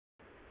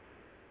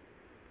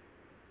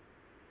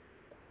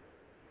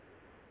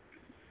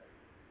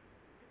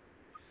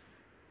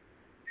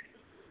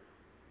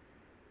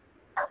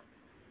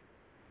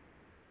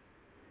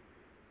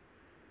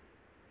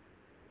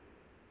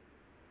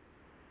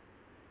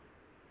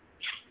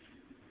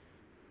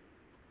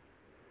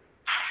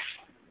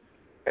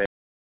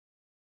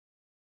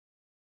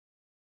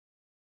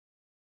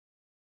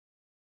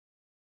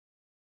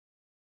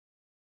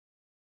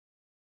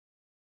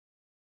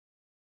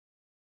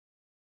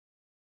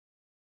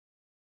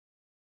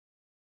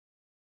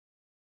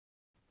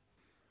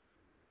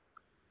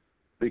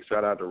Big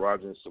shout out to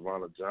Roger and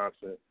Savannah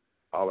Johnson,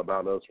 All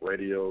About Us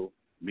Radio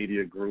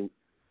Media Group,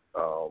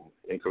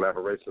 in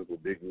collaboration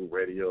with Big Blue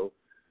Radio,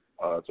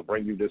 to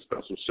bring you this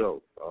special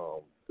show,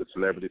 the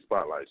Celebrity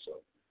Spotlight Show.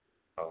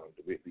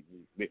 The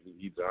Whitney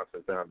E.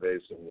 Johnson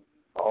Foundation,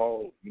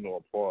 all, a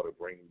part of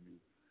bringing you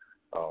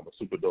a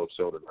super dope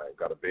show tonight.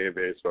 Got a very,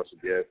 very special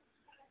guest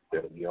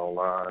that'll be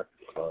online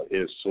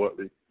here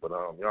shortly. But,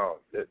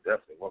 y'all,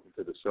 definitely welcome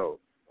to the show.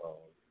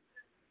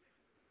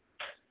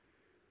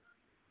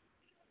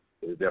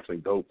 It's definitely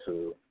dope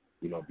to,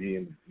 be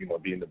in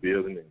the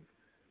building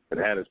and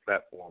have this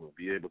platform and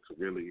be able to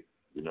really,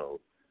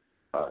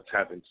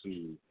 tap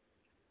into,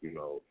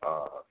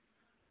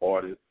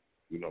 artists.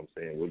 What I'm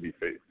saying? We'll be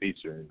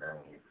featuring,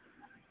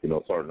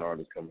 certain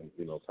artists coming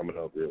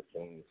up real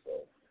soon. So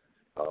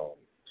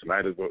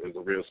tonight is a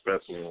real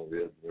special one,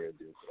 real dear to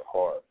the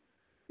heart.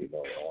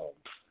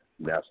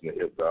 National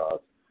Hip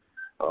Gods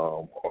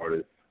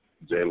artist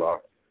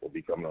Locke will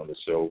be coming on the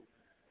show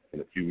in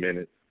a few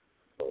minutes.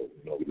 So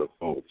we look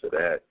forward to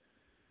that.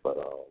 But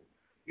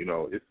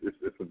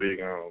it's a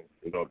big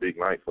big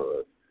night for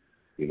us.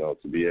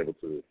 To be able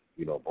to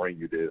bring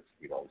you this.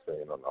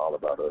 On All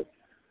About Us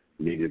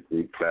media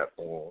group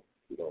platform,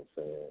 with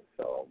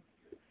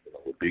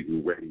Big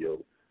Blue Radio,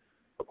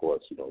 of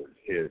course,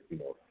 here,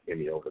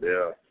 Emmy over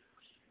there,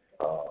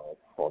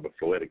 on the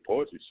Poetic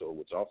Poetry Show,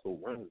 which also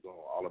runs on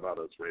All About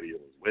Us Radio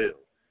as well,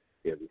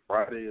 every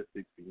Friday at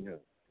 6 p.m.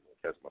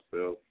 Catch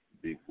myself,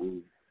 Big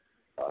Blue,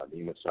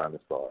 Nima Shining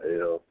Star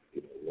L,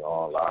 we're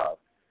on live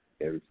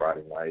every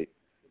Friday night,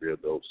 real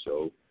dope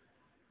show,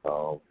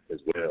 as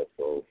well.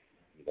 So,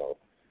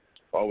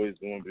 always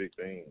doing big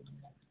things,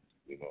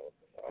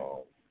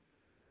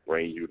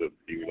 bring you the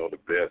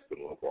best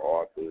in local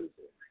authors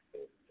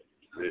and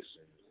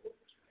musicians,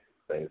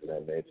 things of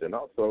that nature. And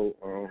also,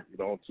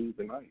 on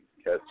Tuesday night,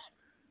 catch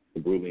the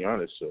Brutally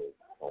Honest Show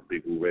on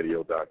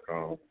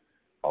BigBlueRadio.com,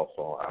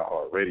 also on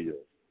iHeartRadio.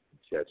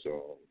 Catch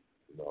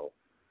the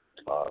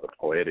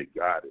Poetic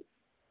Goddess,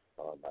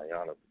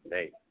 Diana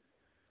Benet,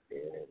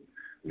 and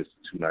Mr.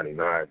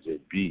 299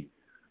 JB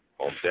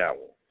on that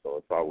one. So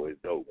it's always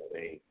dope when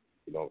they,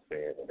 when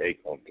they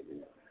come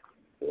through,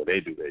 or they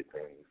do their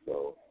thing.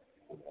 So,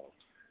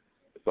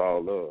 it's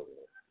all love.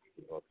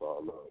 It's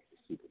all love.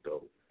 It's super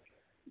dope.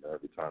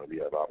 Every time we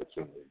have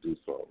opportunity to do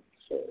something.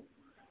 So,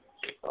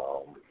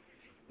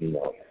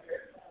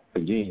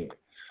 again,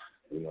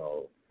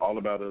 All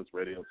About Us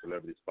Radio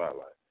Celebrity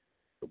Spotlight.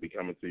 We'll be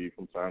coming to you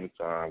from time to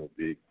time with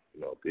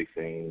big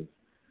things,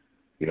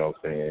 or,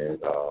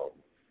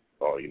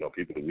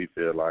 people that we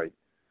feel like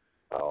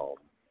are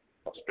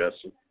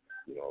special,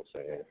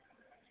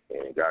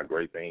 and got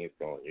great things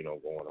going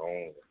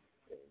on.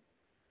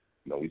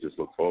 And, we just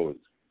look forward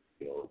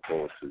to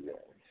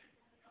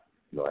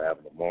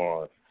having them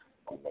on.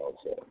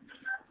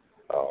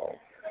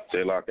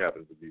 Locke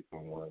happens to be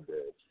someone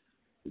that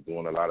is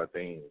doing a lot of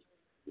things,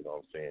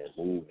 moving,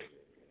 and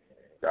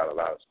got a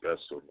lot of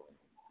special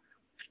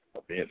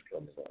events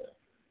coming up.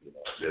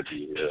 They'll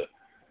be here,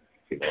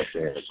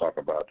 to talk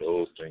about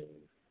those things,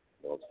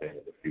 in a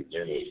few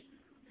minutes.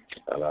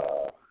 And,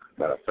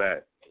 matter of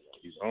fact,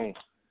 he's on.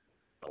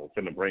 I'm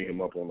going to bring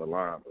him up on the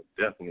line, but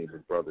definitely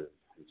his brother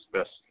is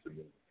special to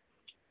me.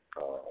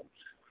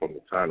 From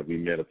the time that we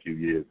met a few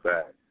years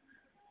back,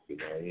 he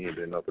ain't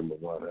been nothing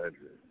but 100.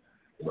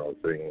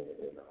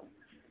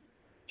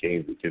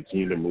 Came to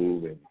continue to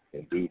move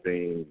and do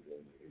things.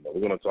 And, we're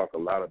going to talk a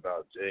lot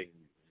about Jay.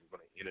 We're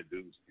going to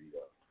introduce the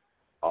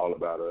All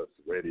About Us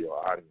radio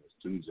audience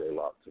to J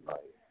Locke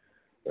tonight.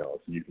 So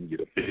you can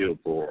get a feel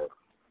for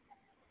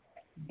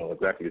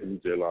exactly who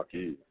J Locke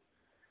is,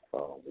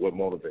 what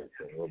motivates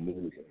him, what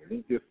moves him.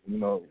 And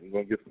we're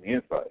going to get some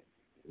insight,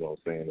 as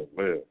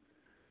well,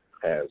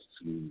 as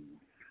to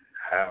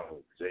how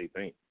Jay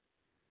thinks.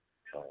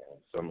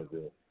 Some of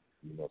the,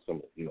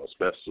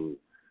 special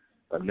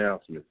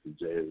announcements that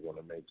Jay is going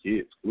to make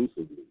here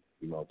exclusively,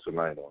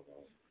 tonight on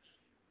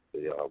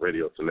the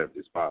Radio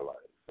Celebrity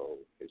Spotlight. So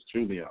it's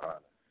truly an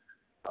honor.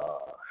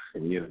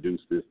 And he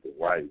introduced this the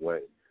right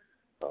way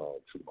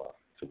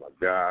to my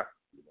guy,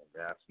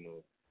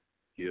 national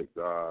hip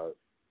god,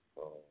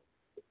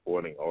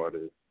 supporting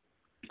artist,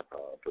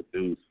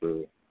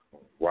 producer,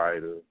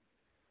 writer.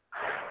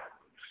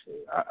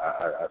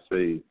 I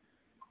say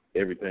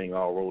everything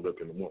all rolled up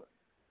in one.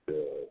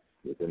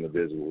 This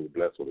individual is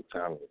blessed with a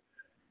talent,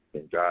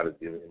 and God has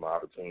given him an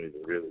opportunity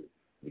to really,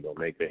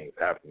 make things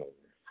happen.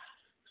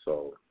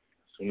 So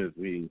as soon as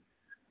we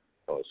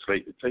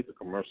slate to take a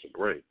commercial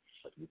break,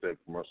 we're going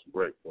to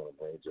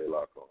bring J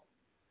Locke on.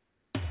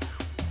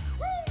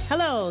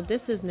 Hello,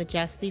 this is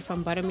Najesti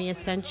from Butter Me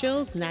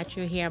Essentials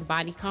Natural Hair and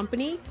Body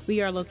Company.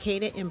 We are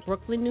located in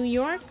Brooklyn, New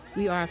York.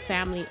 We are a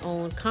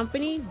family-owned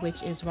company, which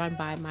is run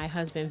by my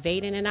husband,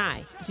 Vaden, and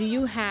I. Do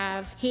you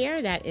have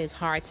hair that is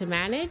hard to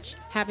manage?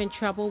 Having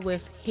trouble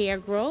with hair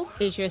growth?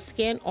 Is your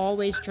skin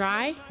always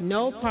dry?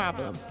 No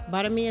problem.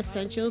 Butter Me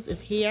Essentials is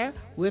here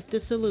with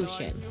the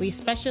solution. We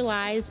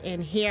specialize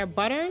in hair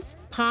butters,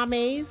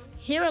 pomades,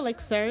 hair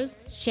elixirs,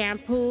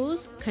 shampoos,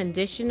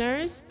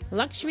 conditioners,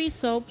 luxury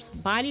soaps,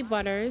 body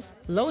butters,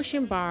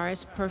 lotion bars,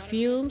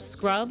 perfumes,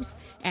 scrubs,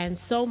 and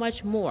so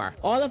much more.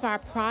 All of our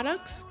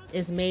products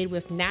is made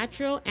with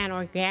natural and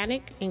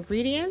organic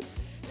ingredients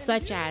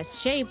such as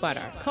shea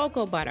butter,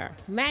 cocoa butter,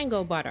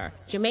 mango butter,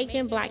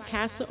 Jamaican black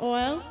castor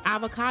oil,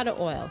 avocado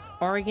oil,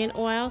 Oregon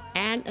oil,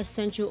 and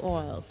essential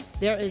oils.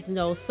 There is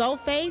no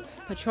sulfates,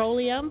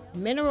 petroleum,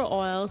 mineral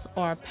oils,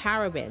 or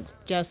parabens,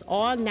 just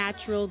all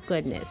natural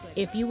goodness.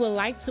 If you would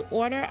like to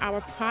order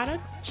our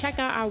products, check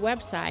out our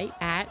website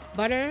at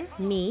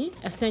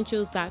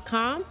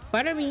buttermeessentials.com,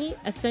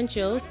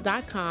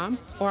 buttermeessentials.com,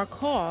 or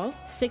call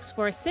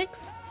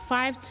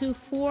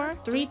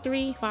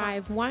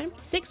 646-524-3351,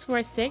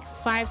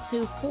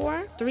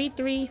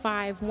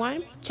 646-524-3351.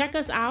 Check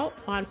us out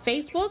on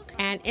Facebook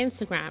and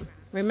Instagram.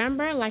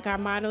 Remember, like our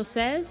motto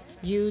says,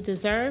 you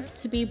deserve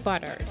to be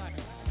buttered.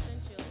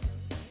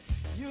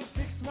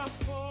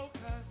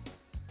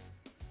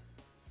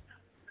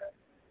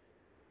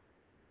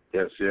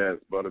 Yes,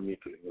 butter me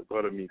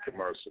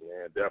commercial,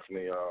 man.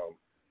 Definitely,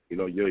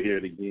 you'll hear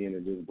it again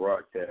in this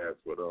broadcast,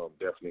 but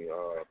definitely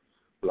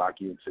lock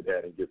into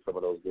that and get some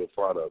of those good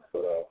products.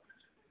 But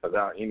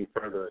without any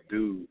further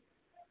ado,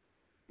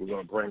 we're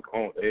going to bring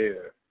on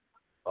air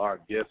our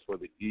guest for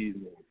the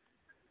evening,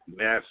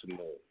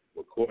 national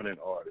recording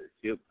artist,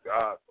 hip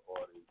God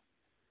artist,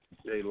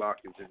 Jay Locke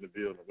is in the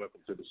building.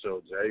 Welcome to the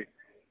show, Jay.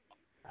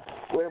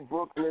 Where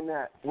Brooklyn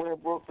at?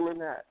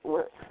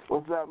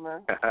 What's up,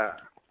 man?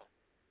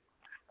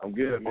 I'm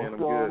good, man.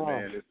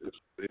 Man.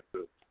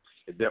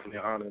 It's definitely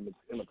an honor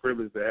and a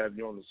privilege to have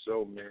you on the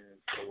show, man.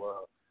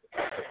 So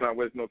let's not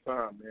waste no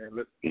time, man.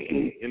 Let's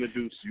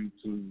introduce you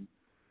to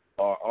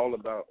our All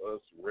About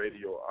Us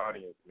radio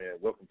audience, man.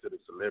 Welcome to the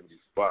Celebrity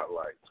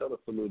Spotlight. Tell us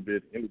a little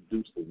bit,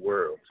 introduce the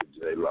world to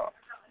Jay Locke.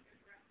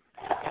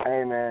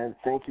 Hey, man,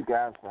 thank you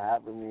guys for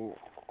having me.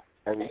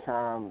 Every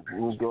time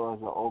new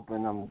doors are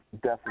open, I'm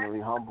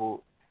definitely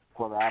humbled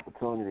for the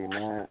opportunity,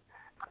 man.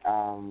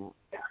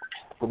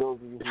 For those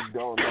of you who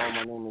don't know,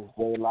 my name is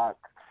Jay Locke.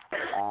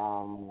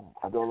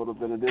 I do a little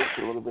bit of this,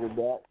 a little bit of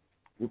that.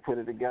 We put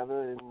it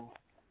together and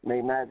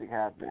made magic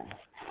happen.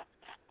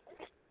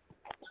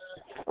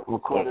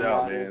 Recorded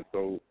artist,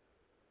 man.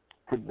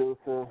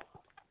 Producer,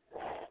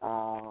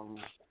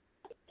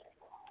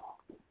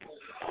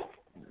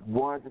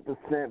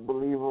 100%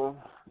 believer,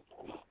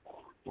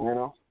 you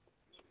know?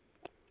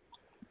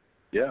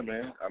 Yeah,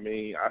 man. I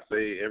mean, I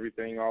say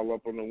everything all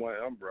up under one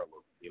umbrella.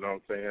 You know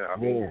what I'm saying? I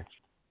mean,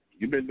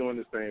 you've been doing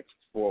this thing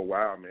for a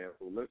while, man.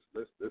 So let's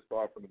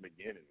start from the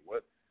beginning.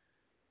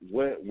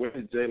 Where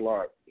did Jay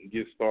Locke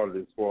get started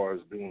as far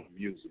as doing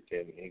music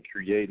and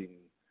creating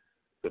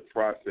the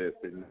process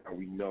that now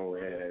we know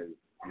as,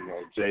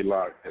 Jay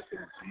Locke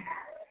SMG?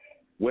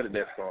 Where did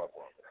that start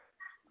from?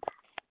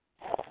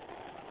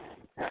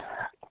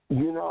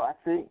 I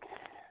think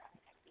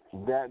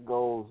that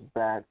goes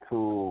back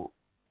to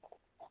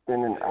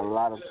spending a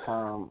lot of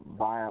time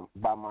by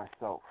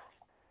myself,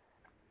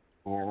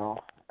 and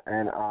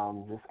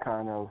just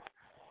kind of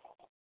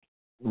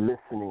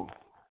listening.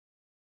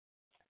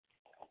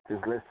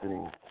 Just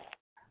listening.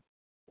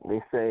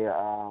 They say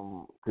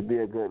to be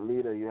a good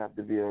leader, you have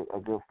to be a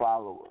good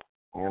follower,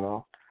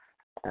 And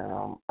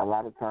a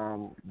lot of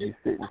times you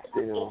sitting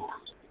still.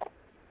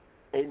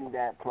 In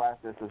that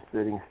process of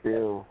sitting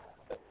still,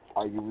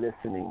 are you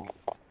listening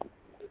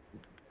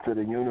to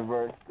the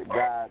universe, to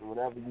God,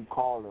 whatever you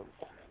call them,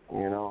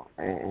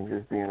 and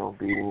just being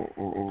obedient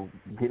and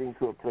getting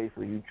to a place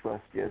where you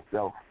trust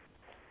yourself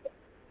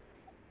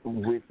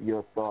with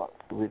your thoughts,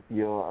 with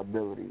your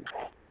abilities.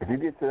 If you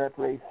get to that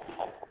place,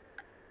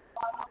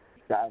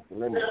 sky's the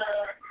limit.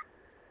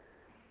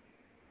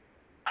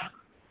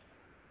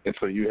 And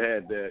so you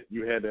had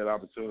that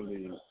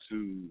opportunity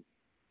to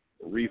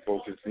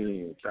refocus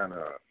in, kind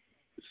of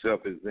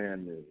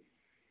self-examine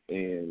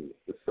and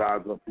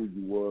decide up who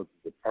you was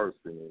as a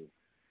person,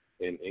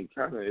 and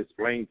kind of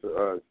explain to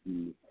us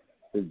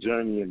the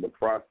journey and the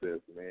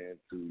process, man,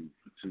 to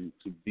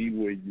be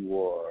where you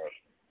are,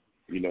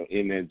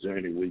 in that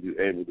journey where you're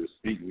able to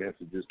speak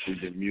messages through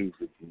your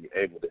music and you're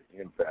able to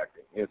impact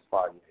and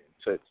inspire and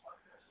touch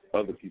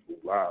other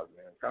people's lives,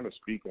 man. Kind of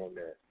speak on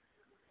that,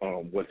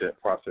 what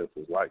that process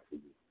was like for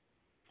you.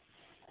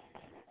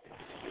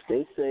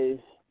 They say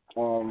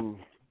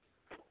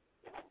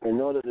in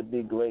order to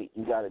be great,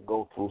 you got to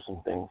go through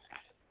some things.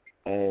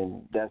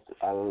 And that's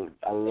a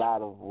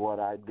lot of what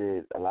I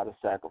did, a lot of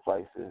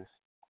sacrifices,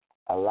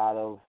 a lot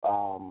of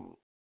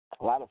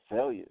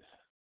failures.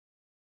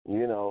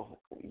 You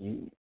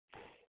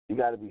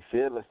got to be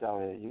fearless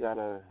out here. You got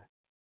to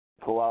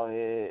go out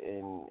here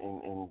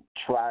and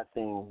try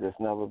things that's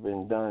never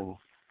been done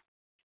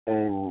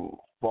and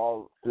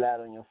fall flat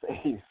on your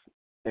face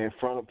in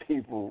front of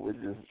people, which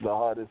is the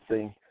hardest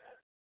thing,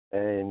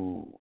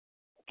 and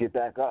get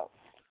back up.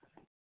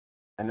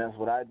 And that's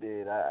what I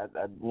did. I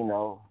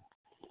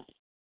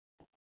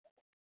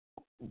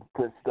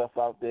put stuff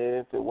out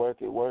there. If it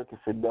work, it work. If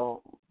it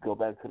don't, go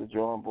back to the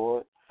drawing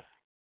board.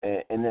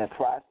 And in that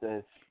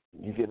process,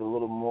 you get a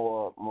little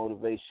more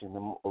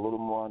motivation, a little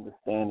more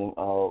understanding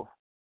of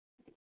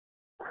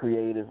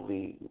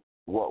creatively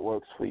what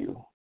works for you.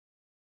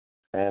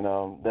 And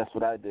that's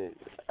what I did.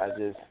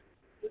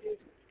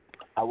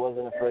 I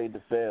wasn't afraid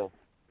to fail.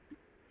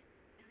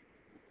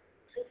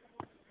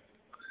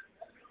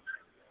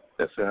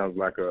 That sounds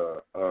like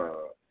a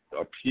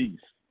piece,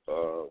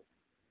 a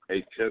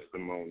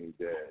testimony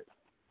that,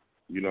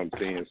 you know what I'm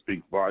saying,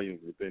 speaks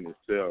volumes within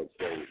itself.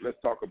 So let's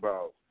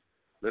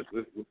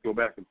go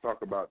back and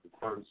talk about the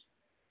first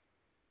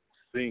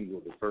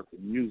single, the first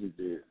music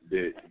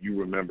that you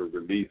remember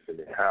releasing,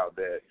 and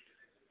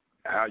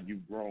how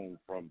you've grown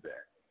from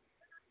that.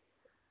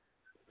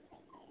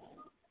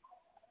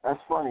 That's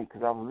funny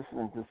because I was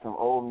listening to some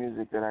old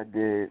music that I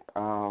did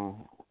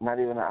not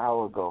even an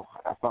hour ago.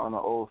 I found an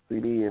old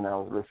CD and I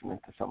was listening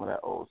to some of that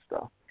old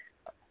stuff.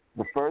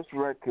 The first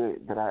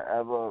record that I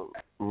ever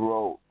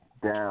wrote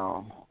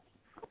down,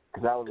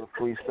 because I was a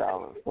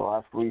freestyler, so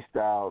I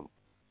freestyled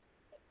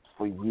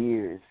for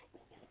years,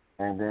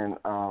 and then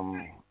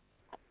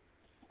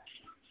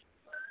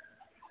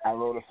I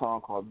wrote a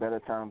song called Better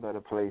Time, Better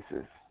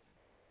Places,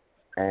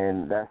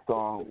 and that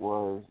song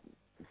was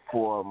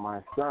for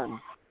my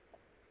son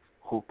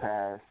who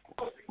passed,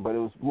 but it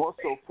was more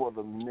so for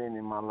the men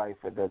in my life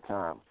at that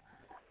time.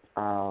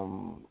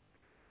 No,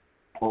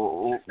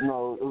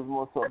 it was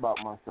more so about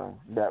my son,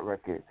 that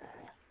record.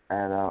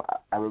 And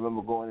I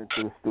remember going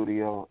into the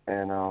studio,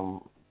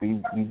 and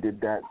we did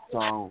that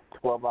song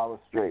 12 hours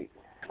straight.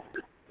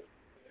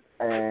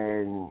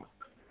 And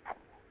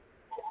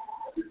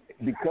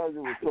because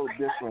it was so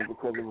different,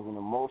 because it was an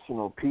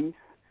emotional piece,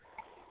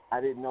 I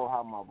didn't know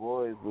how my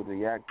boys would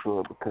react to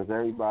it, because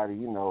everybody,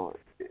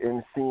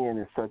 MCing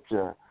is such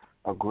a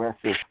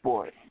aggressive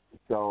sport.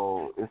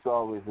 So it's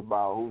always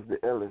about who's the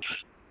illest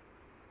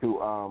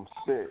to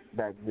spit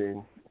back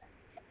then,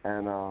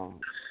 and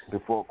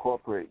before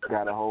corporate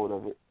got a hold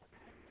of it.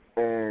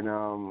 And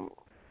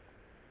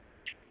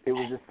it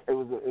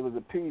was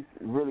a piece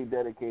really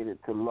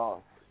dedicated to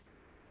loss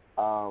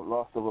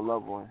of a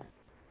loved one.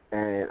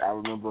 And I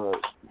remember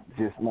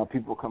just my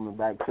people coming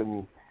back to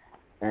me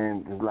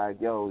and it's like,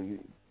 yo,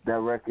 that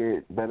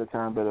record, Better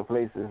Time, Better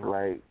Places,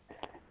 like,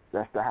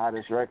 that's the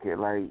hottest record.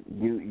 Like,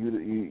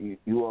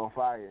 you on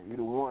fire. You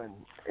the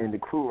one in the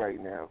crew right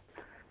now.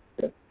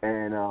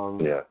 And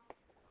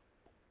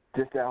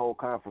just that whole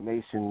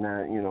confirmation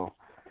that,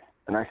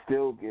 and I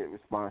still get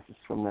responses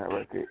from that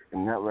record.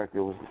 And that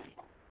record was,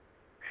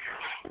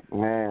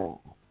 man,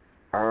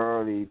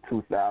 early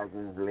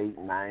 2000s, late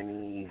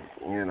 90s,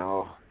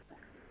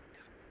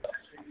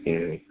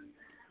 Yeah.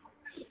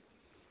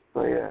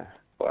 So, yeah.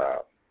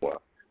 Wow.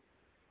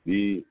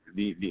 The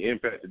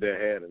impact that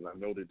had, and I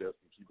know that there's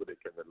some people that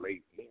can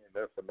relate. Man,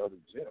 that's another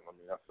gem. I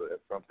mean, that's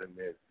something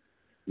that,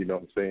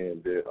 what I'm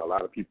saying, that a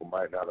lot of people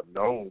might not have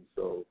known.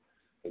 So,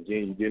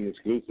 again, you're getting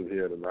exclusive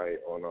here tonight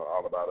on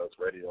All About Us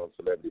Radio and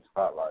Celebrity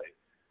Spotlight.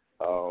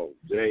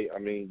 Jay, I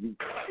mean,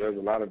 there's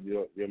a lot of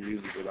your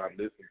music that I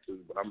listen to,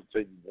 but I'm going to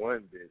tell you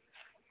one that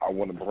I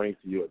want to bring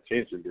to your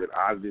attention that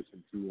I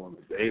listen to on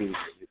the daily.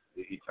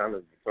 It kind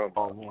of becomes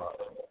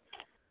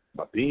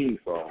my theme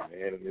song,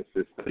 man, and it's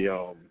just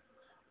the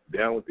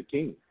Down with the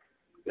King.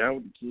 Down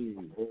with the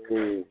King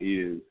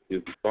is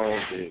the song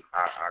that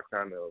I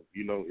kind of,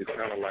 it's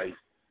kind of like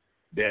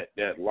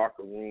that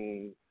locker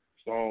room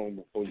song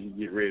before you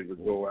get ready to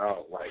go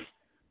out. Like,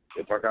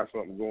 if I got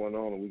something going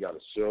on and we got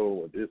a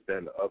show or this, that,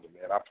 and the other,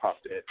 man, I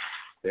pop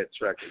that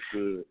track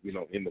into,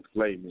 in the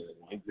play, man.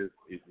 It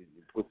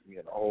puts me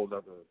in a whole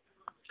other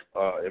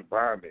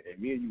environment.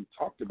 And me and you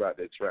talked about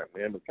that track,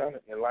 man, but kind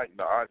of enlighten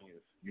the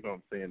audience,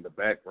 the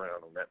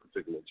background on that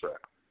particular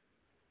track.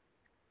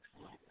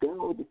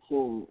 Down with the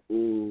King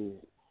is,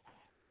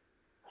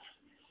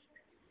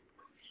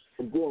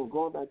 again,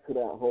 going back to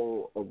that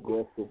whole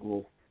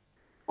aggressiveness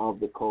of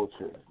the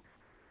culture.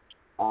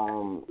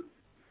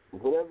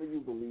 Whatever you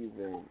believe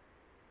in,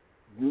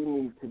 you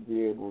need to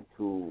be able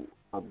to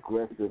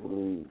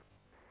aggressively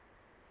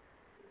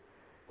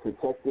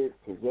protect it,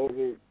 preserve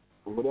it,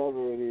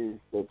 whatever it is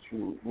that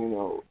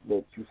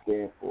that you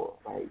stand for.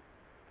 Like,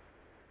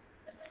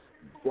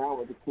 Down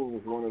with the King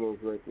is one of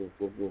those records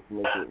that just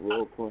make it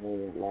real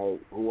plain, like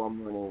who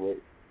I'm running with.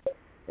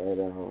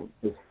 And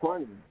it's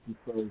funny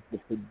because the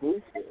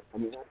producer,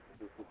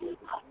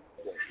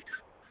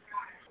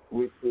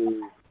 which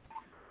is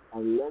a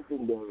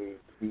legendary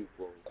DJ,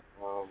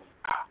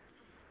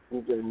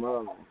 DJ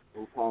Merlin,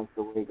 who passed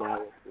away, God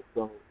rest his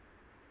soul.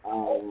 I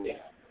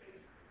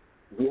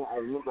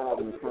remember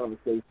having a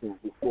conversation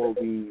before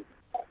we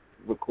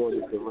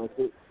recorded the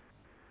record,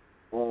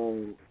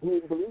 and he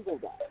didn't believe in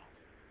God.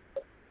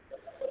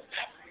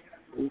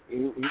 He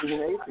was an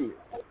atheist.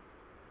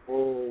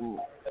 And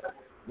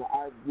the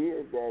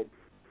idea that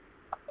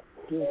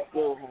he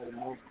still had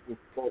enough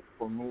respect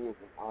for me as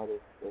an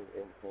artist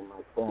and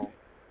my craft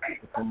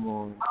to come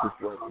on this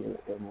record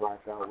and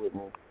rock out with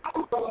me,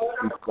 he's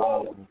following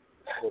for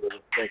the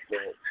respect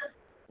that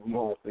we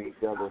have for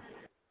each other.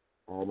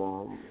 And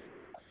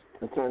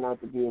it turned out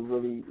to be a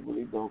really,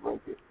 really dope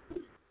record.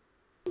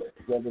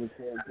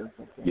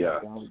 Yeah.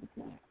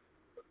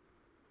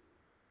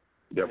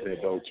 Definitely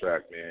a dope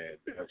track, man.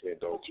 Definitely a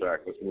dope track.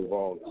 Let's move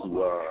on to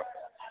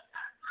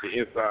the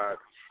inside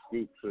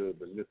scoop to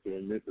the Mr.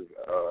 and Mrs.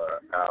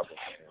 Album.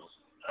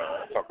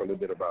 Talk a little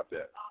bit about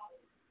that.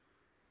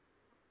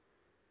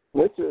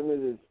 Mr. and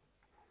Mrs.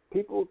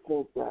 People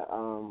think that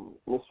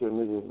Mr. and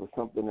Mrs. was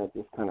something that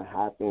just kind of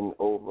happened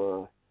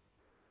over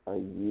a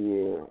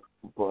year,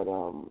 but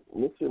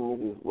Mr. and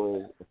Mrs.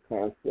 was a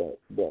concept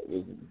that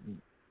was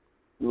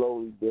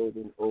slowly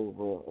building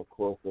over a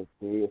course of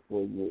 3 or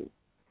 4 years.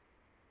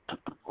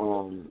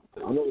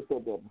 I never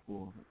said that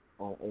before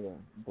on air,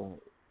 but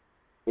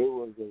it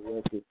was a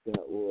record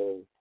that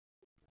was,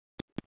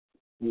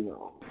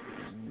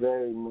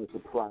 very much a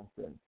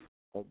process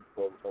of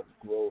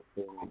growth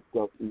and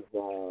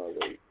self-evolve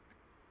and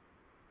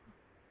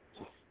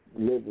just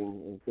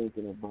living and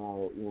thinking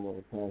about,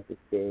 past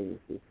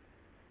experiences.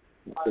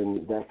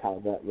 And that's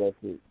how that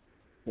record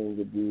came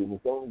to be. And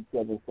it's only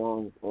 7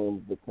 songs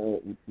on the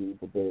current EP,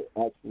 but there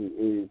actually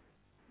is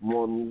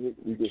more music.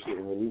 We just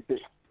didn't release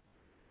it.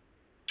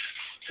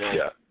 So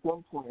at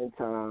some point in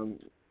time,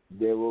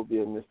 there will be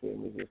a Mr.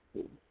 and Mrs.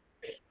 too.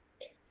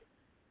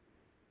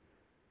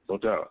 No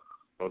doubt,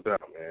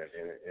 man.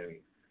 And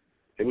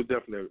it was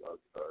definitely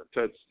a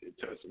touch. It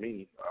touched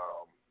me.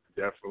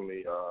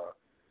 Definitely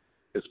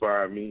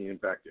inspired me,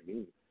 impacted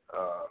me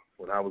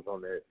when I was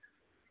on that,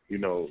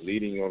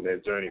 leading on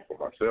that journey for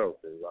myself.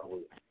 As I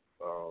was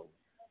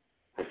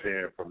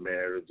preparing for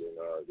marriage,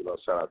 and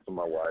shout out to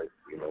my wife,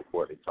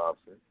 Courtney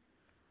Thompson.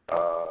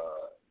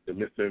 The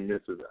Mr. and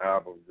Mrs.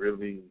 album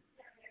really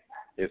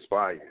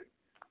inspired,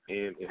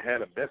 and it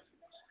had a message,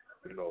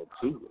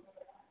 to it.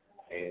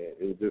 And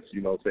it was just,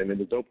 it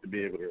was dope to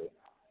be able to,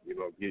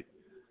 get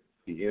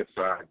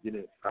inside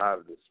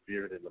of the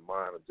spirit and the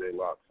mind of J.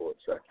 Locke for a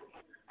second.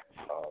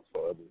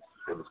 So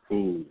it was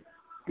cool,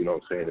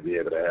 to be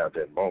able to have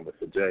that moment.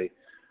 So Jay,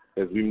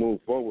 as we move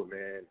forward,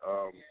 man,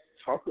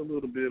 talk a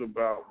little bit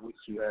about what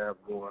you have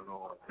going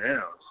on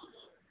now,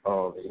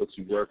 and what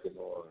you're working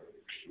on,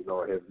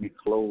 as we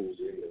close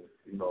in,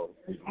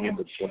 the end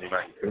of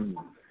 2019,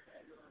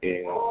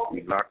 and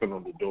we're knocking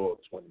on the door of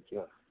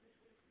 2020.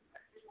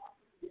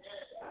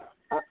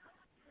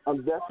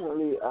 I'm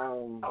definitely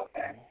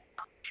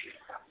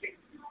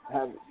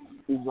have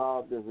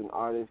evolved as an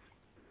artist.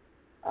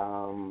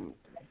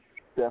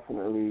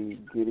 Definitely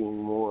getting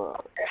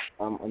more.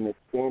 I'm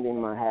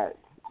expanding my hat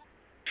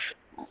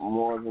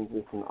more than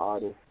just an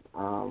artist.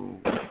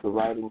 The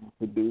writing,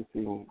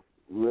 producing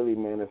really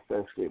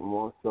manifested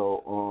more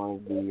so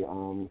on the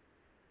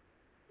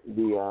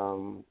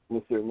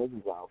Mr. and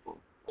Mrs. album.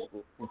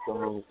 The 2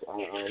 songs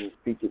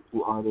featured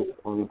 2 artists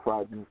on the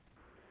project.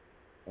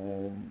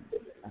 And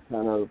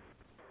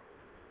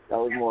that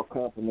was more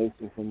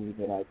confirmation for me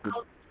that I could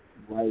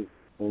write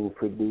and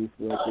produce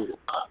records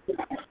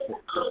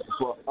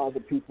for other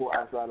people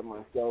outside of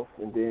myself.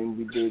 And then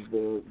we did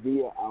the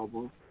Via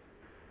album,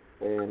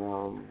 and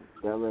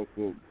that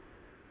record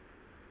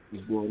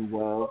is doing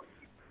well.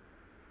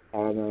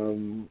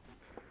 And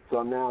so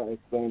I'm now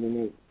expanding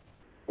it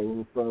a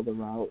little further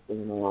out,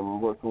 and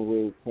I'm working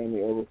with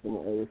Tammy Everson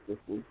and Ellis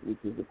Sisters,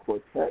 which is a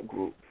quartet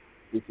group,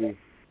 which is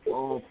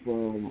all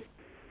from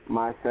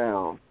my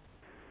sound,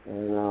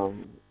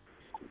 and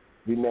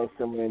we met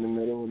somewhere in the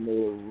middle and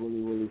made a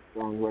really, really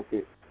strong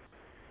record,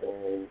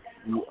 and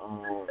we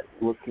are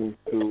looking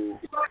to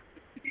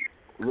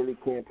really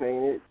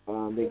campaign it.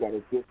 They got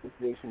a gift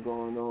situation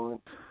going on.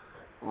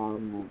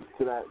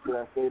 Should I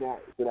say that?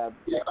 Should I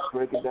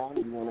break it down?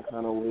 Or you want to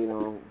kind of wait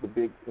on the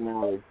big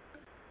finale?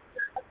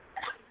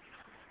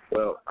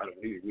 Well,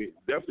 we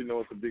definitely know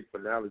it's a big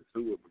finale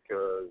to it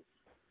because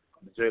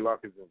J.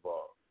 Locke is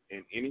involved,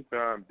 and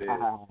anytime that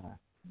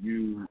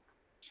you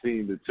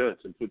seem to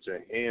touch and put your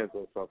hands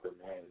on something,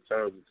 man, it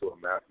turns into a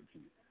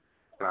masterpiece.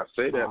 And I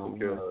say that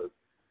because,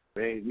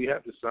 man, we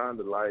have to shine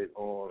the light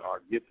on our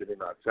gifted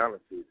and our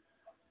talented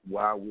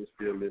while we're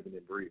still living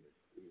and breathing.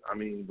 I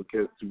mean,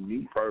 because to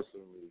me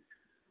personally,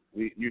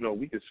 we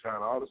can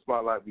shine all the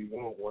spotlight we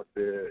want once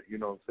they're,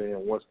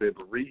 once they're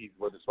bereaved,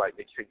 but it's like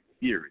they can't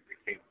hear it,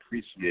 they can't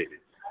appreciate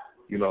it,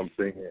 you know what I'm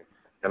saying?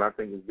 And I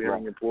think it's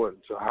very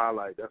important to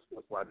highlight. That's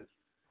why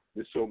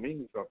this show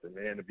means something,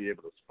 man, to be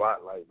able to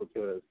spotlight,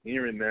 because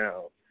here and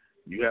now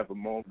you have a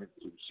moment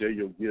to share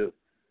your gift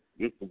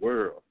with the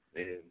world,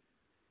 and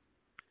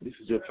this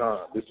is your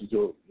time. This is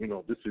your,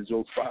 this is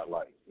your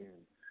spotlight,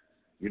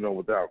 and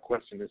without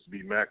question, this will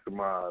be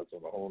maximized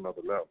on a whole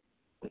nother level.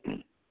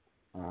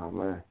 Oh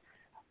man,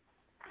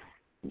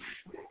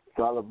 it's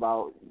all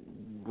about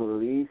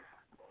belief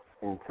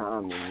and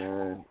timing,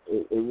 man.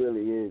 It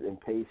really is, and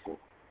patience.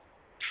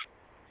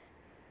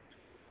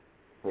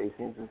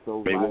 Patience is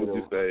so vital.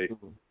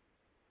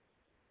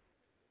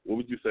 What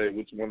would you say?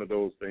 Which one of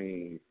those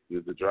things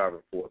is the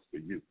driving force for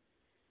you?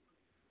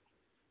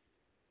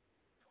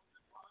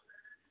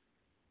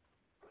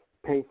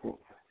 Patience.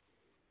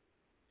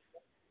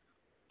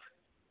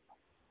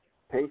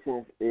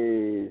 Patience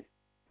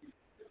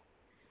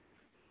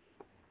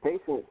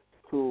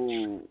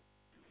to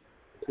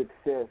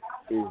success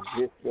is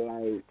just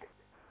like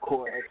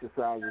core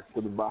exercises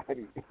for the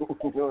body.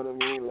 You know what I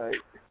mean? Like,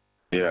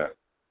 Yeah,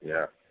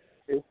 yeah.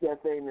 It's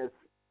that thing that's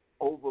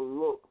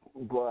overlooked,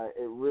 but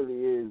it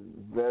really is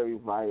very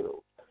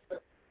vital.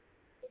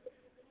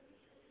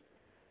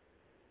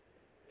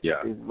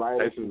 Yeah. It's vital.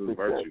 Patience is a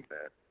virtue,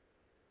 man.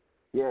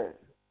 Yeah,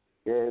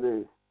 it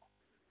is.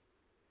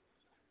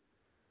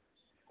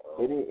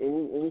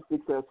 Any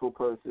successful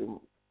person,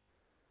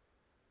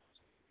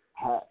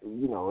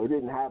 it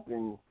didn't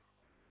happen.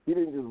 He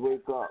didn't just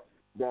wake up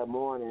that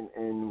morning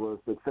and was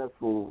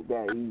successful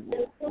that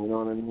evening. You know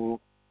what I mean?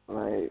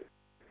 Like,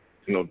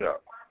 no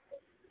doubt.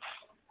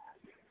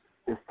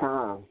 It's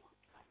time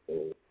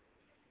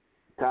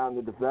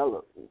to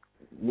develop.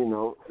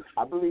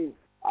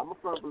 I'm a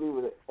firm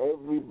believer that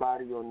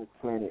everybody on this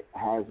planet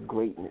has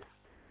greatness.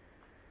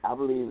 I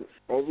believe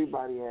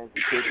everybody has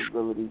the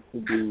capability to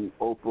be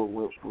Oprah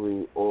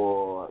Winfrey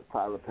or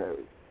Tyler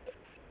Perry.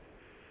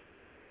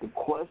 The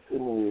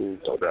question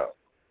is, no doubt,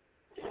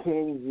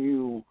 can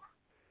you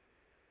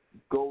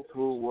go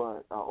through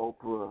what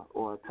Oprah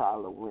or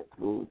Tyler went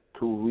through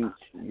to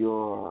reach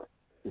your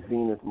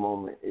zenith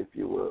moment, if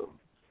you will?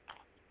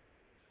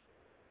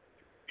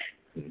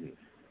 Mm-hmm.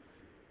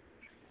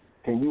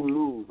 Can you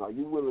lose? Are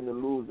you willing to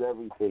lose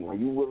everything? Are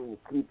you willing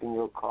to sleep in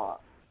your car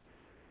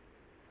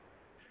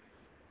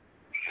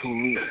to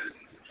reach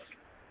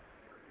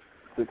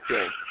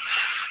success?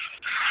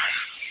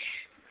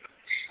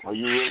 Are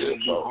you willing to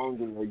be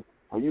hungry?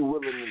 Are you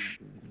willing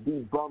to be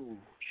bummed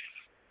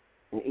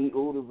and eat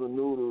oodles and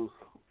noodles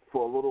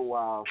for a little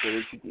while so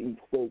that you can eat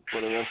steak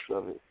for the rest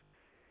of it?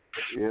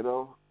 You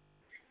know?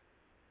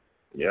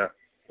 Yeah.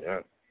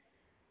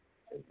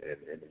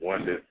 And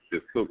one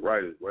that's cooked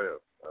right as well.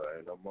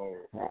 And I'm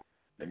more.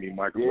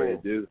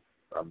 Microwave this.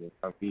 I'm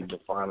eating the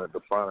finer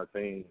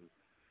things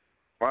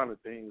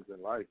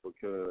in life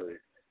because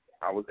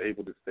I was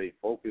able to stay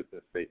focused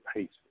and stay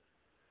patient.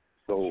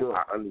 So sure.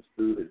 I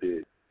understood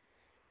that,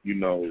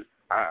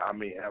 I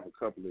may have a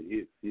couple of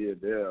hits here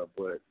and there,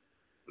 but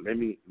let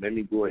me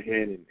go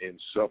ahead and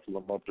shuffle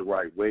them up the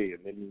right way,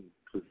 and let me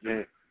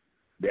present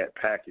that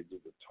package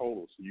as a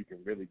total so you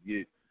can really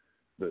get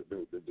the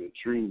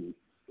true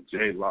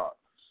J Locke.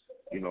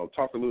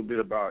 Talk a little bit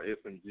about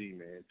SMG,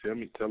 man. Tell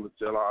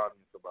our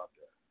audience about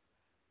that.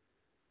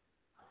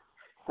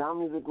 Sound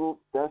Music Group,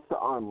 that's the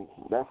army.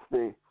 That's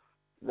the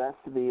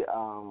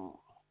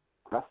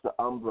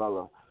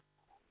umbrella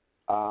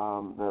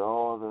that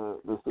all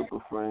the super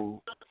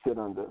friends sit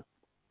under.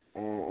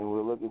 And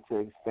we're looking to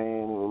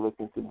expand, and we're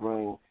looking to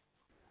bring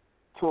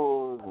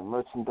tours and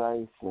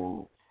merchandise,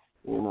 and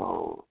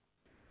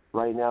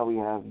right now we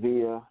have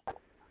Via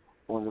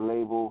on the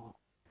label.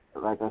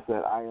 Like I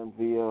said, I am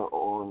Via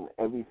on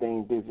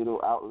everything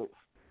digital outlets,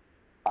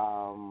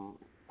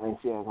 and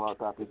she has hard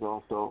copies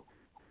also.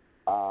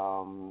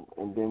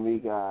 And then we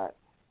got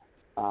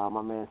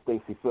my man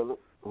Stacey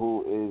Phillips,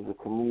 who is a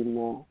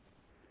comedian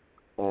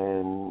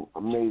and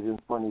amazing,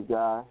 funny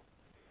guy.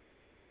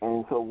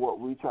 And so what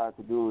we try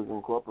to do is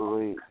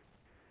incorporate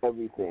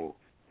everything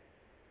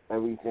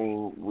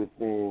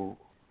within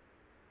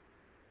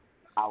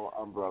our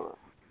umbrella.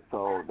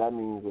 So that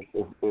means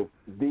if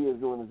V is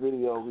doing a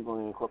video, we're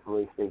going to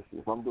incorporate Stacey.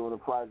 If I'm doing a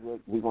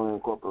project, we're going to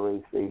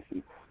incorporate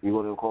Stacey. We're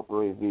going to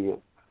incorporate Via.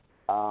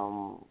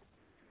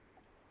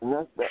 And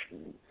that's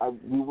that.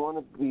 We want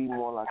to be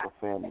more like a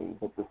family,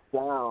 but the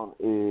sound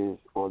is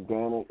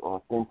organic,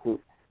 authentic,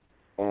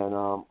 and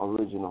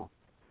original.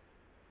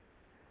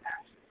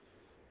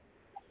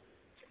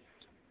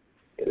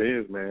 It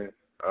is, man.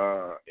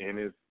 And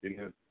it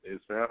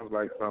sounds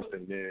like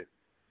something that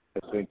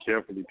has been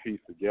carefully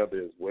pieced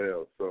together as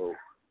well. So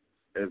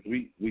as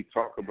we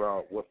talk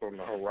about what's on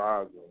the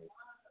horizon,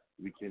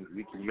 we can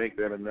make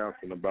that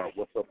announcement about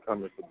what's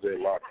upcoming for J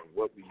Locke and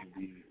what will you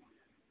be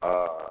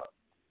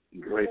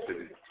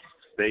gracing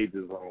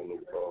stages on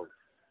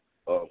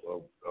of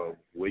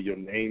where your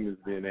name has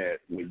been at,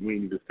 where you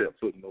ain't even stepped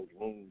foot in those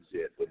rooms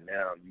yet, but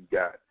now you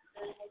got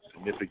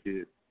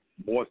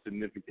more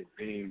significant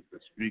things to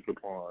speak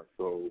upon.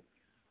 So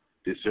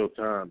this your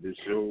time, this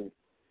your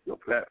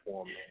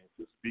platform, man,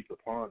 to speak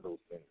upon those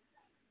things.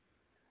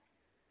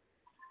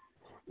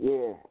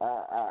 Yeah,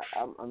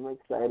 I'm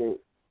excited.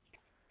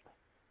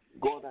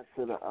 Going back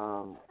to the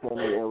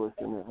Tammy Ellis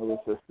and the other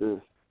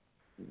sisters,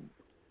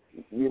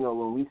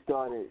 when we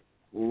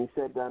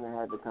sat down and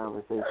had the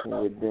conversation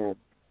with them,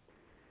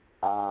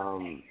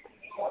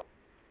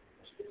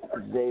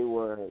 they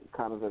were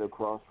kind of at a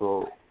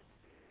crossroads,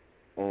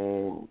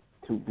 and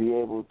to be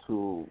able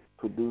to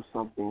produce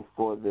something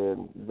for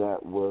them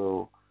that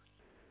will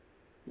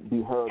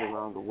be heard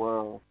around the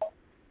world,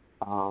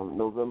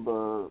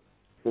 November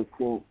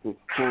 15th,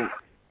 16th,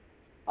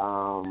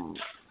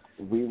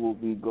 we will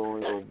be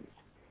going, or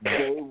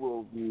they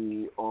will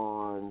be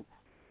on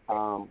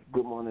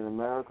Good Morning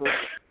America,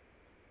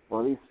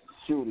 or at least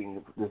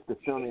shooting. The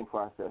filming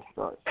process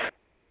starts.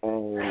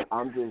 And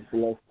I'm just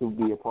blessed to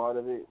be a part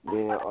of it.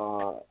 They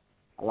are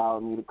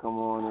allowing me to come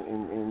on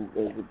and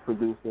as a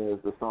producer, as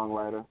a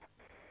songwriter,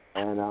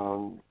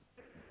 and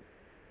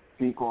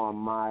speak on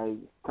my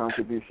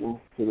contribution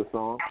to the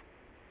song.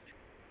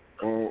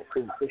 And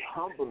it's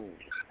humbling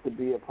to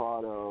be a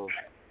part of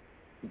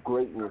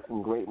greatness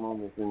and great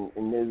moments,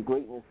 and there's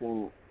greatness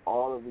in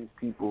all of these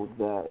people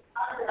that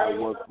I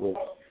work with,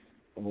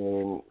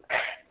 and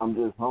I'm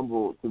just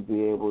humbled to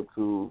be able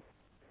to,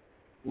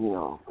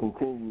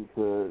 continue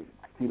to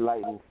see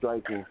lightning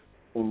striking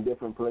in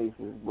different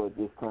places, but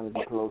just kind of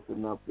be close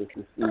enough just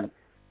to see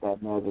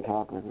that magic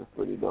happens is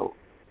pretty dope.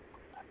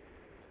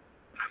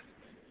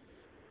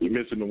 You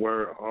mentioned the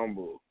word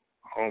humble,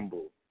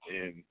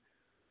 and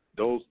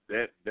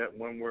that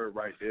one word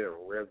right there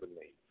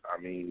resonates.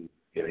 I mean,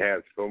 it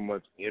has so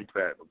much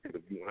impact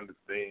because if you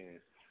understand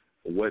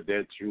what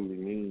that truly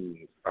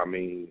means, I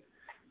mean,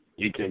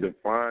 it can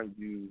define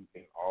you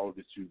in all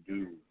that you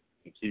do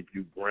and keep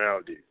you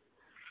grounded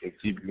and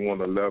keep you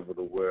on a level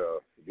to where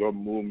your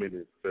movement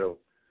is felt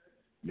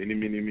many,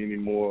 many, many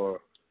more,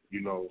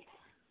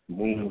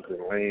 moons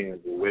and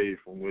lands away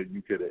from where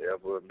you could have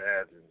ever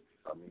imagined.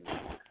 I mean,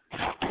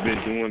 you've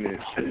been doing it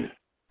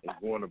and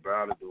going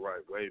about it the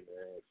right way,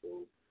 man. So,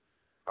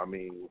 I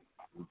mean,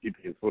 you keep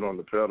your foot on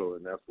the pedal,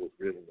 and that's what's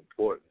really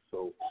important.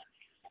 So,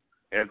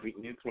 as we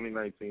in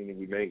 2019 and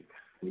we make,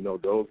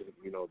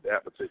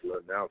 that particular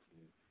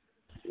announcement,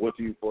 what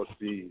do you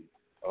foresee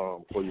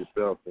for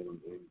yourself in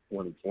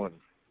 2020?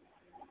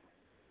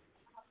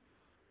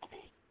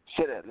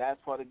 Say that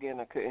last part again.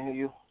 I couldn't hear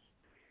you.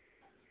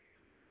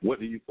 What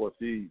do you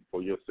foresee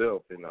for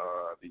yourself in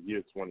the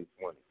year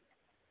 2020?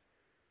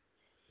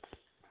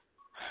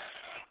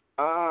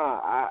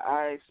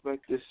 I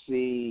expect to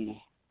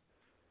see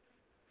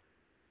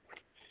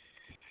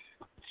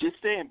just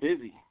staying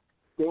busy,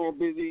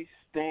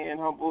 staying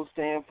humble,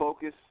 staying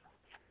focused.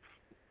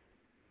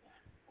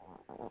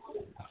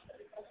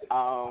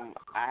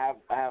 I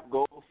have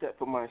goals set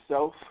for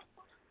myself.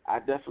 I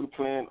definitely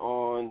plan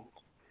on.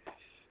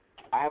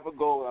 I have a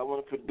goal. I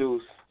want to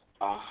produce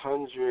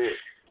 100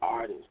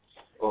 artists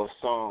or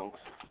songs.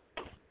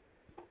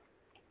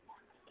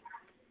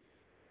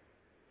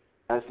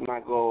 That's my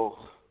goal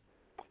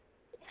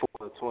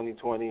for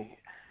 2020.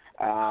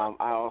 I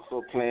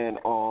also plan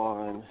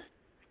on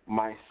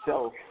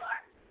myself.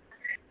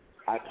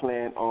 I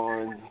plan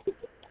on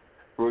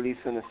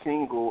releasing a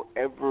single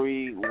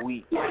every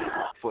week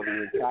for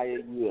the entire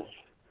year,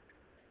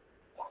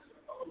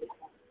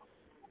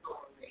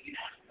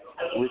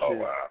 which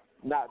has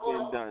not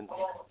been done.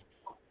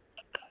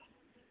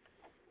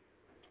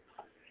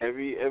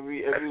 Every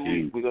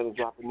week we're gonna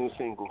drop a new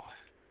single.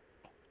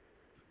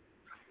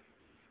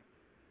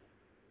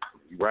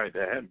 Right,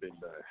 that hadn't been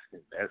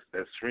done.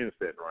 That's trend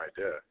setting right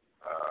there.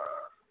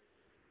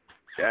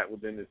 That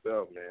within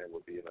itself, man,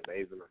 would be an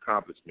amazing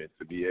accomplishment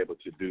to be able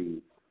to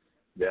do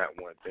that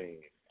one thing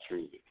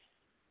truly.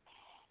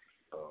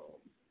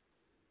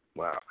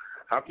 Wow.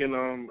 How can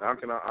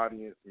our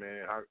audience,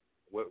 man?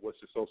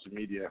 What's your social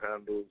media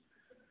handles,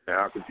 and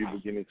how can people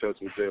get in touch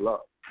with J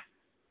Locke?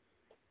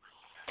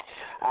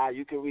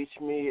 You can reach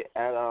me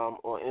at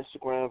on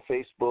Instagram,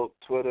 Facebook,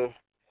 Twitter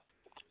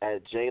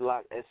at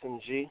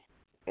JLockSMG,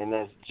 and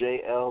that's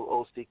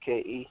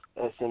JLOCKE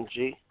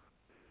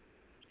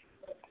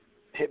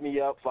Hit me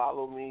up,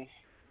 follow me.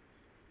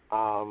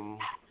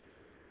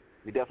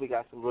 We definitely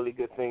got some really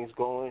good things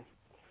going.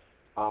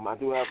 I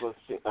do have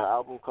an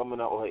album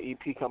coming out, or an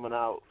EP coming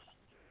out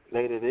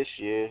later this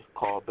year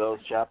called Bell's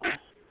Chapel,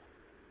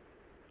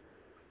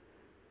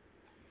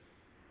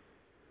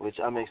 which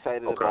I'm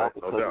excited about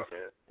because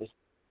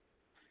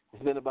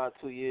it's been about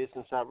 2 years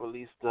since I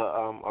released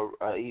a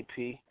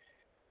EP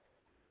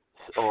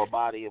or a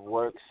body of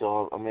work,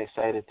 so I'm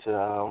excited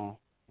to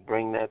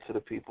bring that to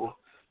the people.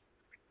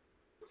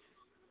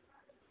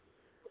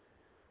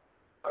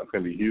 That's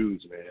going to be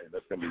huge, man.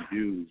 That's going to be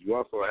huge. You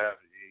also have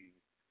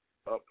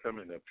the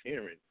upcoming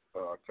appearance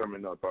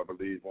coming up, I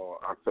believe, on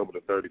October the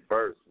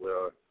 31st,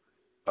 where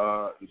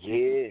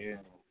in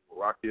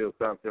Rock Hill,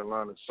 South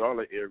Carolina,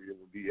 Charlotte area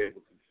will be able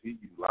to see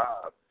you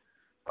live.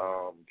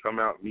 Come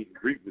out, meet and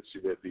greet with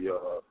you at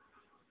the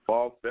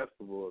Fall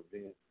Festival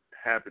event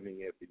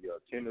happening at the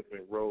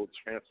Kennison Road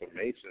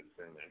Transformation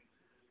Center,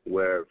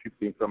 where people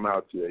can come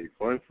out to a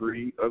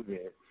fun-free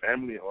event,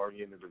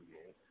 family-oriented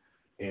event,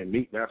 and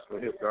meet national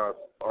hip-hop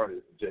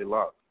artist J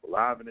Locke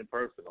live and in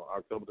person on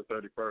October the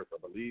 31st,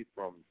 I believe,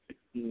 from 6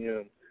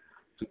 p.m.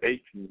 to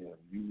 8 p.m.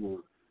 You will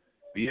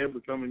be able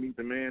to come and meet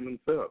the man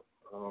himself.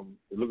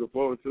 We're looking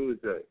forward to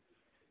it, Jay.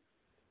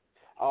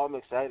 Oh, I'm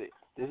excited.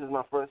 This is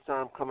my first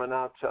time coming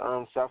out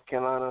to South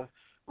Carolina,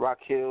 Rock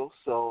Hill,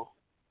 so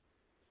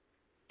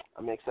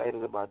I'm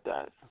excited about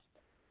that.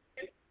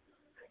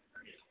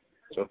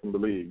 Trust and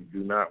believe, you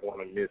do not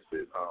want to miss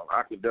it.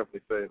 I can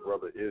definitely say,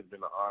 brother, it's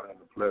been an honor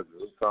and a pleasure.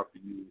 Let's talk to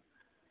you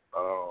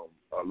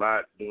a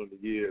lot during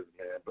the years,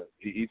 man, but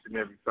each and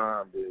every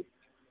time that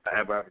I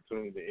have an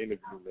opportunity to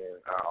interview, man,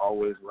 I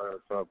always learn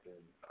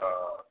something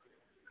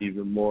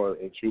even more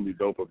and truly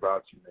dope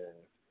about you, man.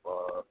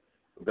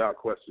 Without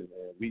question,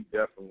 man, we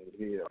definitely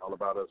here All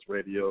About Us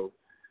Radio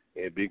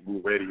and Big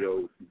Blue Radio.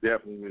 We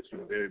definitely wish you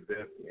the very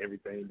best in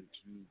everything that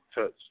you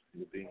touch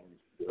within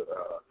the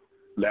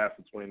last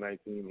of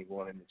 2019 and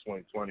going into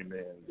 2020,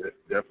 man.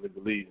 Definitely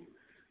believe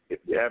if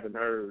you haven't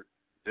heard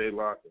J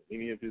Locke or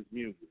any of his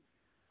music,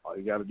 All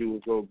you got to do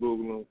is go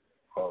Google them,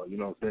 you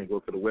know what I'm saying, go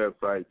to the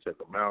website, check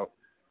them out,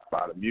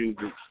 buy the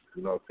music,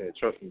 you know what I'm saying.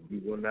 Trust me,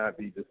 you will not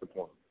be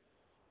disappointed.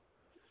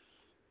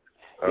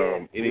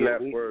 Any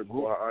last words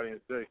for our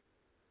audience today?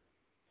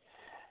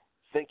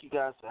 Thank you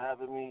guys for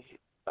having me.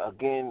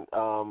 Again,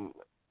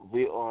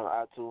 we're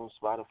on iTunes,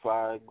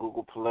 Spotify,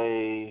 Google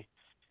Play,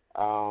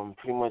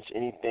 pretty much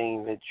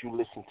anything that you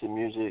listen to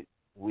music,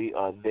 we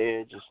are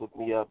there. Just look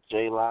me up,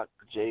 Locke,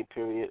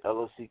 J.Locke.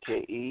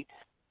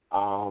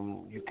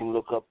 You can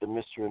look up the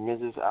Mr. and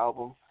Mrs.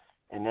 album,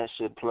 and that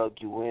should plug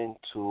you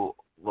into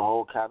the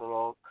whole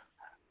catalog.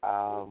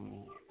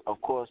 Of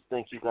course,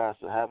 thank you guys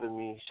for having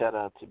me. Shout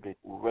out to Big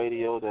Woo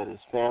Radio, that is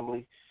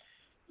family.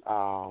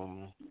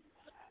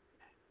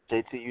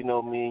 JT, you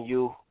know me and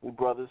you, we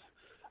brothers.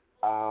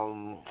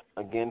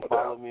 Again,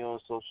 follow me on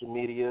social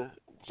media,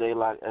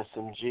 Locke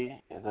SMG,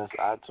 and that's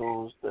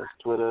iTunes, that's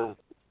Twitter,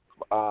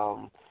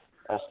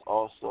 that's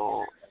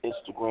also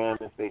Instagram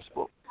and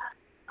Facebook.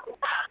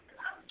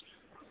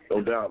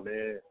 No doubt,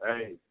 man.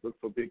 Hey, look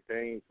for big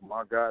things from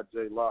my guy,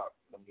 Locke.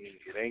 I mean,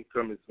 it ain't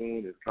coming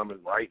soon. It's coming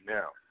right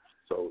now.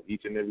 So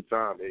each and every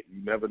time,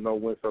 you never know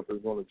when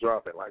something's going to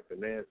drop. And like the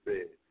man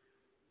said,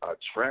 a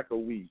track a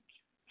week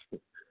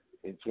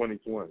in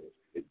 2020.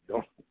 It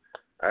don't.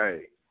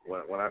 Hey,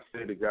 when I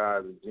say the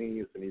guy's a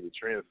genius and he's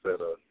a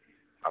trendsetter,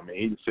 I mean,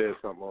 he said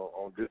something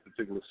on this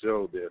particular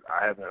show that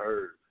I haven't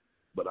heard.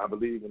 But I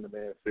believe when the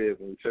man says,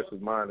 when he sets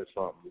his mind to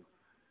something,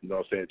 you know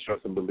what I'm saying,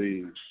 trust and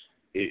believe,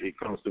 it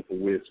comes to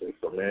fruition.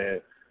 So,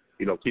 man,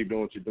 you know, keep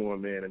doing what you're doing,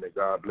 man, and that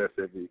God bless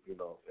every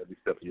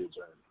step of your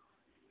journey.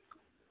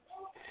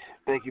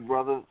 Thank you,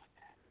 brother.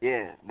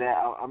 Yeah,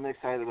 I'm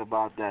excited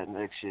about that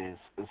next year.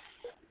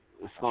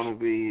 It's going to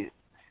be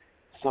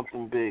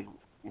something big.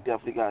 You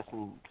definitely got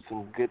some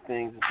good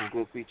things and some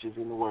good features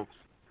in the works.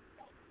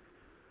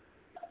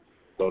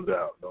 No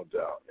doubt. And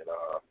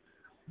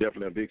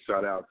definitely a big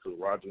shout out to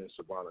Roger and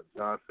Shavonna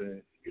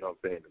Johnson, you know what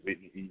I'm saying, the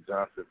Whitney E.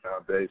 Johnson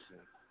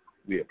Foundation.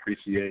 We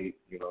appreciate,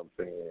 you know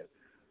what I'm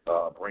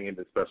saying, bringing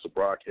this special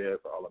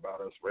broadcast, All About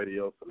Us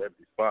Radio,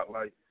 Celebrity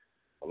Spotlight,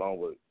 along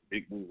with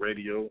Big Woo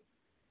Radio.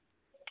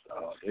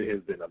 It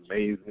has been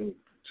amazing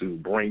to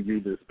bring you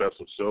this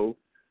special show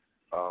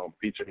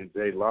featuring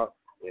Locke.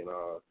 And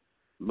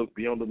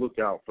be on the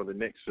lookout for the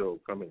next show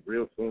coming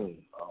real soon,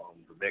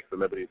 the next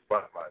Celebrity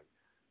Spotlight.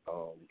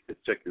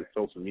 Check your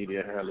social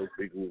media handles,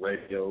 Big Woo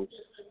Radio,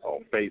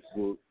 on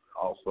Facebook.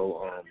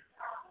 Also,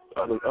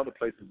 other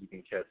places you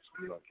can catch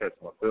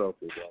myself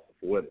is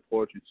Poetic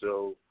Poetry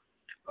Show.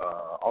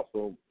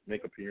 Also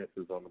make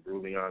appearances on the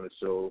Brutally Honest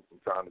Show from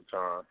time to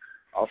time.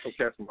 Also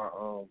catch my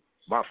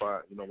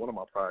one of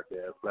my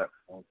podcast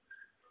platforms,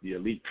 the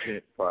Elite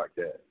 10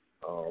 podcast.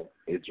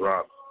 It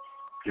drops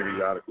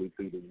periodically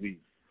through the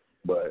week.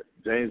 But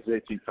James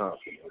J.T.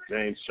 Thompson,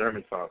 James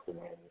Sherman Thompson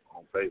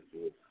on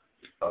Facebook,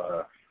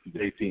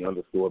 JT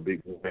 _Big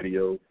Woo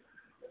Radio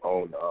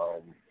on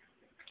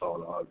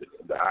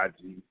the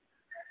IG.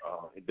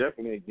 And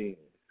definitely, again,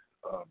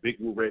 Big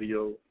Woo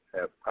Radio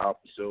has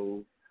powerful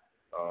shows.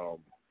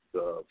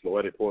 The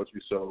Poetic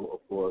Poetry Show,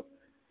 of course,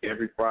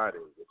 every Friday,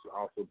 which will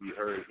also be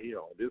heard here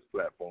on this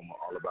platform,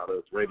 All About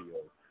Us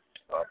Radio,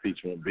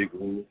 featuring Big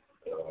Woo,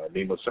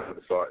 Nemo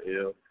Shantasar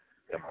L,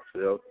 and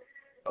myself.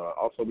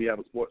 Also, we have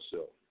a sports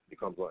show. It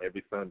comes on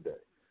every Sunday.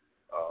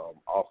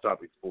 Off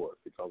Topic Sports.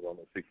 It comes on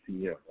at 6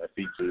 p.m. That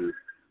features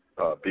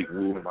Big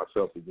Woo and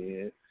myself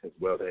again, as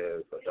well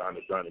as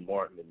Johnny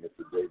Martin and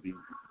Mr. JB,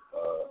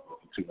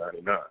 Mr.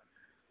 299.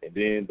 And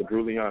then the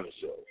Brutally Honest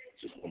Show,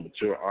 just for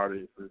mature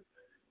artists.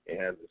 It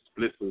has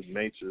explicit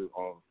nature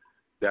on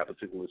that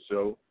particular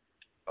show.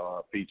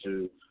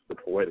 Features the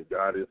poetic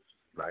goddess,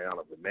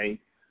 Niana Benet,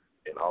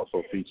 and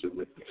also features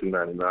Mr.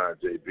 299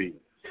 JB.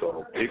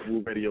 So,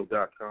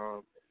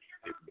 BigWooRadio.com.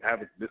 If you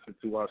haven't listened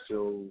to our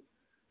shows,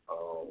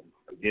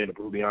 again, the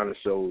Brutally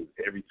Honest Show is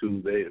every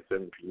Tuesday at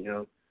 7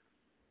 p.m.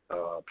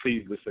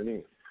 Please listen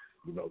in.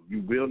 You know,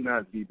 you will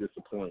not be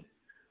disappointed.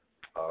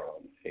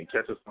 And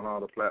catch us on all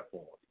the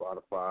platforms,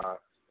 Spotify,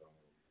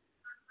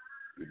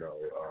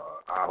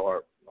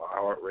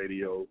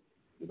 iHeartRadio,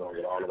 with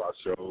all of our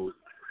shows.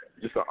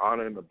 Just an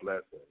honor and a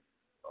blessing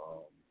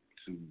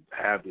to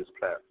have this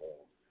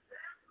platform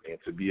and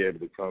to be able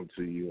to come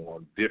to you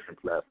on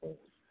different platforms.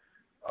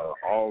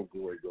 All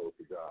glory goes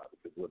to God,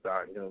 because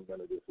without him,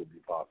 none of this would be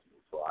possible.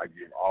 So I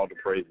give all the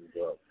praises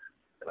up,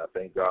 and I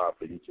thank God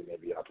for each and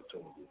every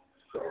opportunity.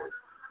 So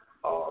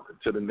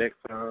until the next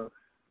time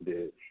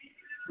that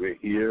we're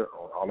here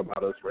on All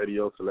About Us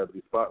Radio,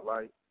 Celebrity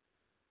Spotlight,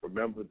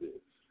 remember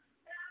this: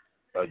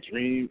 a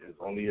dream is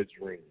only a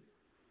dream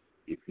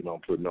if you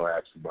don't put no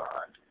action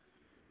behind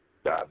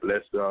it. God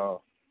bless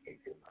y'all.